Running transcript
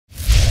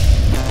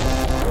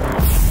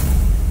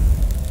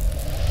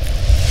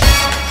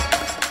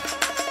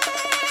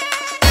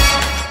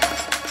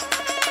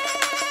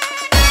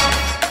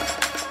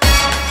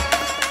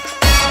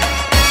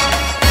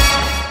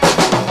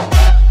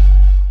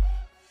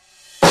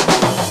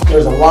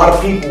There's a lot of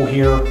people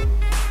here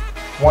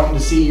wanting to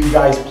see you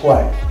guys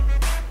play.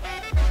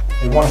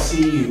 They want to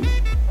see you.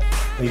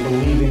 They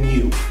believe in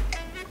you.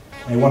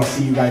 They want to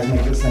see you guys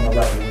make this thing a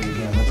rivalry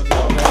again. Let's go.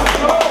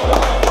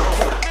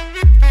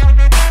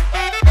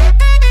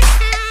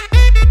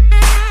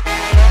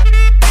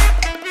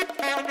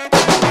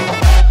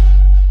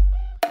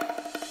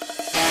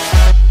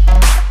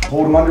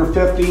 Hold them under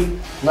 50,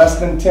 less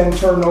than 10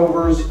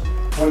 turnovers,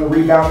 win the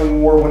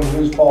rebounding war, win the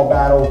loose ball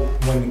battle,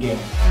 win the game.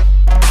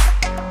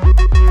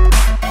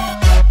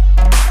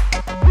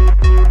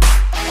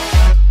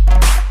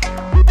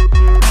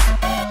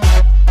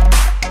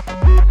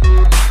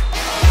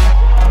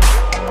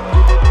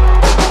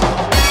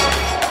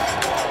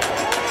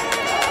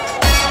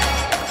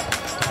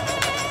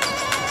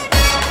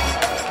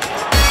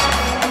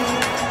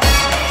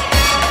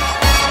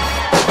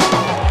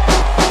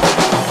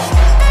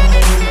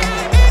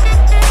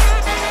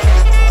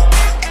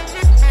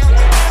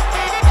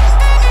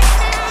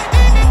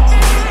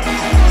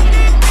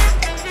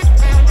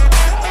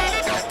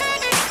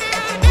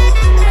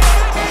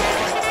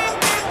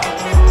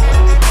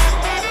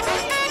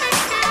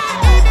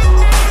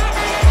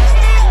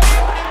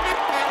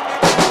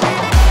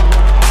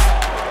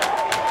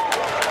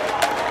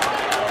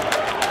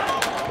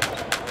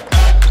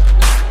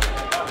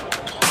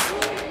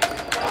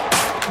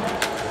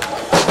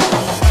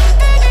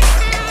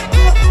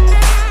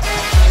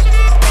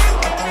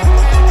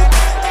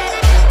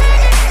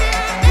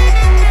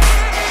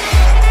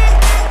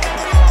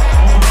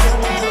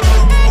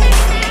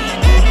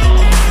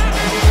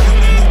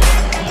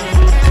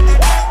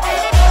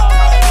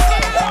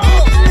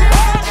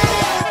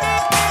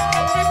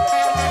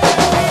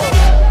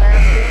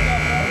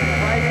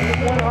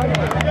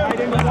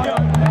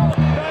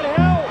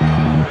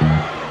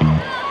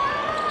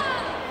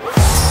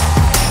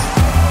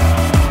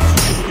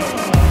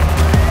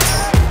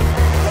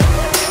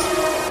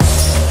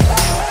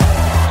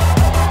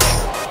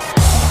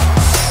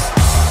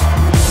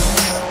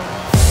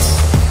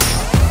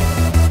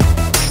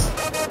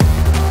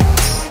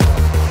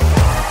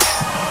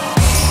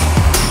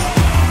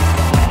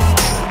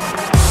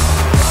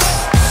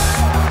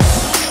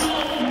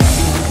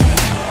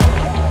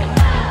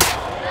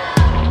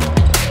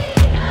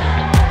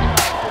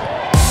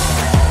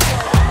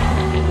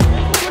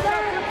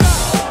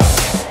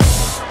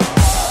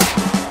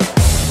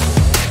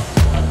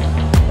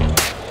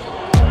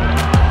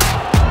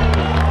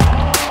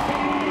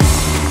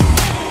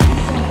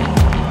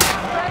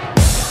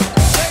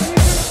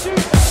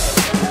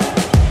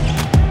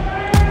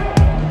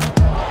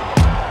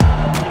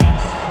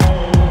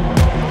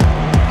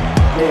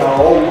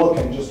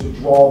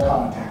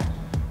 Contact.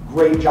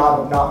 Great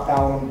job of not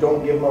fouling them.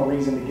 Don't give them a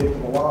reason to get to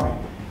the line.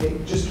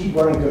 Just keep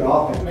running good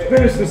offense.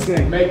 Finish this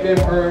thing. Make them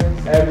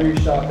earn every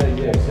shot they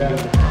get.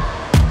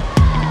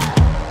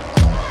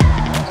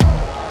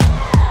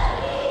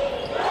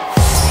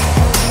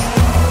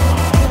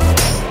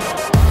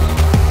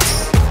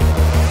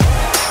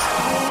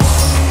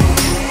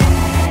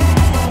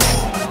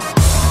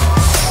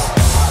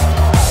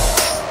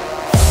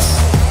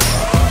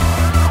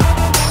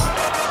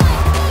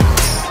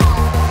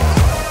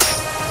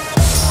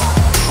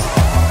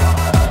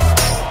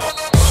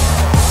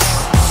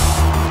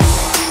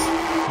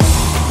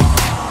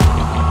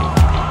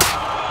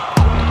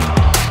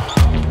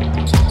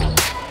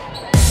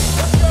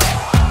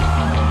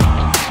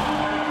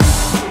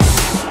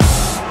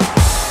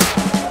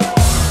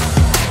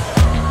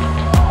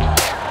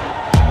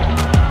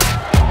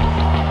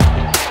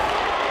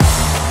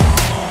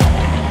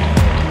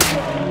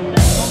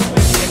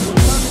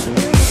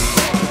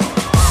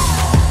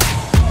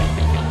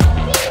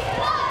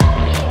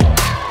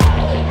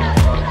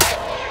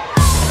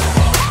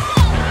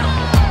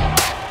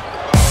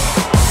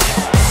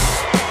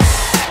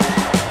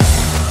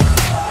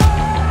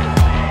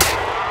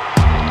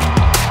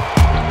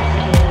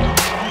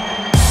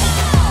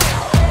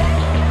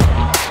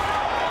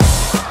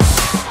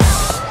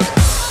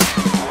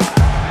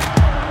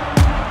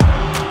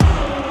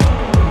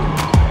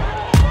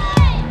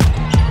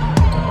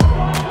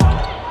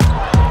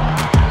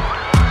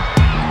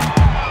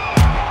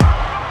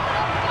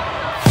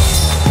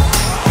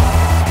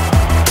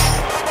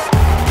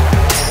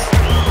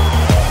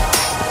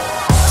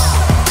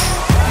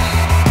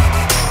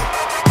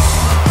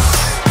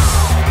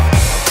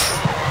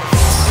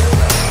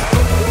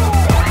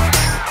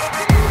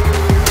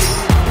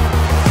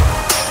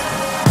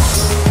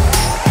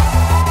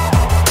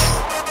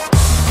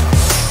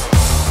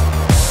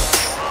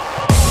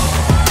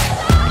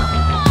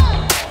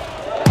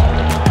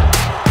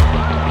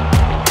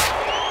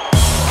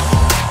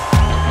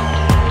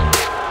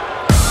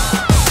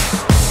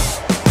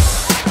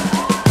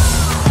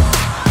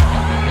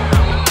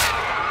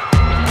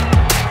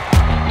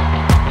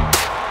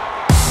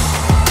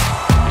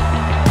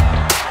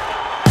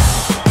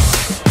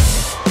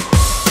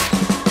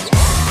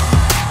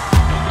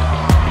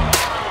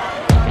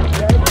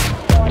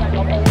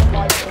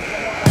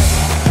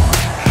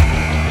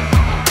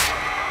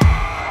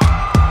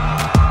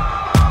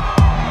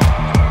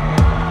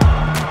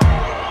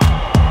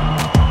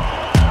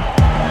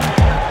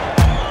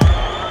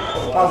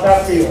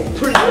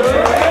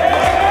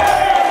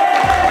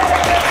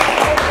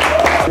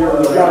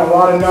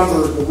 lot of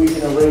numbers that we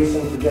can erase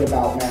and forget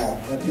about now.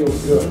 That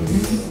feels good.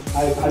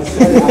 I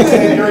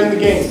said it during the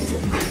game.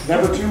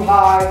 Never too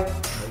high,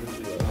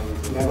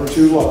 never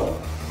too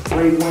low.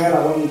 Great win.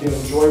 I want you to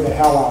enjoy the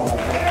hell out of it.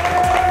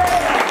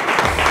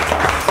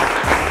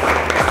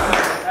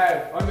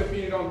 Hey,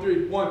 undefeated on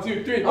 3. 1,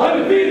 2, 3.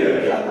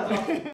 Undefeated!